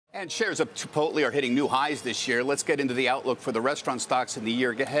And shares of Chipotle are hitting new highs this year. Let's get into the outlook for the restaurant stocks in the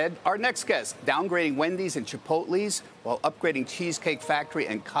year ahead. Our next guest, downgrading Wendy's and Chipotle's while upgrading Cheesecake Factory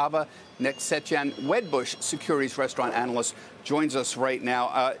and Cava. Next, Setyan, Wedbush Securities restaurant analyst, joins us right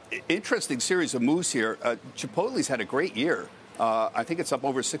now. Interesting series of moves here. Chipotle's had a great year. I think it's up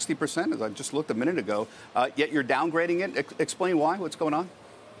over 60%, as I just looked a minute ago. Yet you're downgrading it. Explain why. What's going on?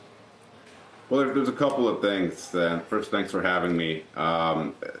 Well, there's a couple of things. First, thanks for having me.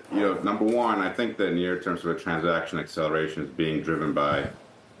 Number one, I think the near-term sort of transaction acceleration is being driven by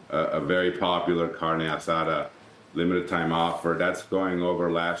a very popular carne asada limited-time offer that's going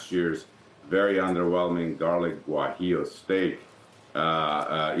over last year's very underwhelming garlic guajillo steak,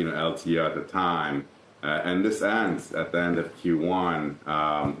 LTO at the time. And this ends at the end of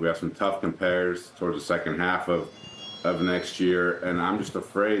Q1. We have some tough compares towards the second half of next year, and I'm just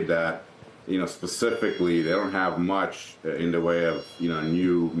afraid that specifically, they don't have much in the way of,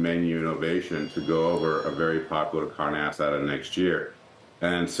 new menu innovation to go over a very popular carne asada next year.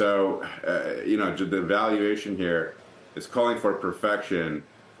 And so, the valuation here is calling for perfection.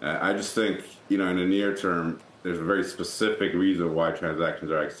 I just think, in the near term, there's a very specific reason why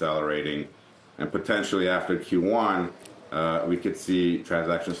transactions are accelerating. And potentially after Q1, we could see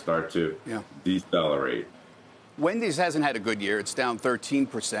transactions start to decelerate. Wendy's hasn't had a good year. It's down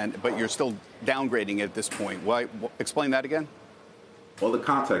 13%, but you're still downgrading it at this point. Why? Explain that again. Well, the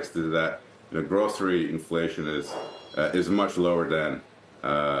context is that grocery inflation is much lower than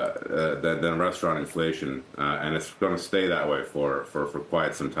restaurant inflation, and it's going to stay that way for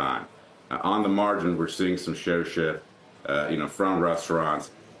quite some time. On the margin, we're seeing some share shift, from restaurants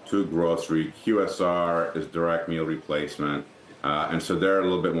to grocery. QSR is direct meal replacement, and so they're a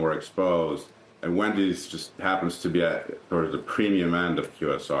little bit more exposed. And Wendy's just happens to be at sort of the premium end of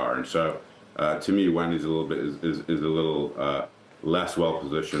QSR, and so to me, Wendy's is a little less well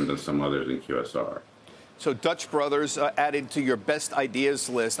positioned than some others in QSR. So Dutch Brothers added to your best ideas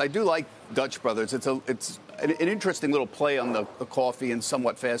list. I do like Dutch Brothers. It's an interesting little play on the coffee and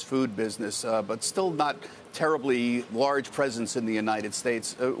somewhat fast food business, but still not terribly large presence in the United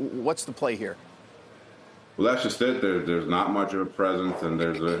States. What's the play here? Well, that's just it. There's not much of a presence, and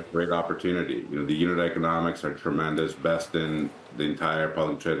there's a great opportunity. The unit economics are tremendous, best in the entire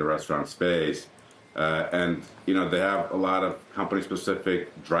public traded restaurant space. And they have a lot of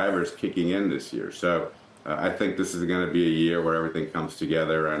company-specific drivers kicking in this year. So I think this is going to be a year where everything comes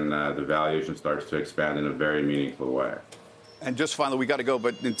together and the valuation starts to expand in a very meaningful way. And just finally, we got to go,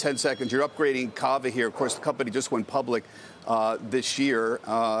 but in 10 seconds, you're upgrading Cava here. Of course, the company just went public this year,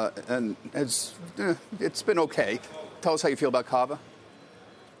 and it's been okay. Tell us how you feel about Cava.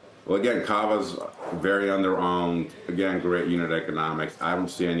 Well, again, Cava's very under-owned. Again, great unit economics. I don't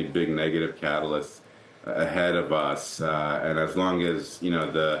see any big negative catalysts ahead of us. And as long as,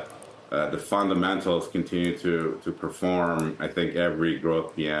 the fundamentals continue to perform, I think every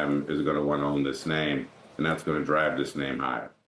growth PM is going to want to own this name, and that's going to drive this name higher.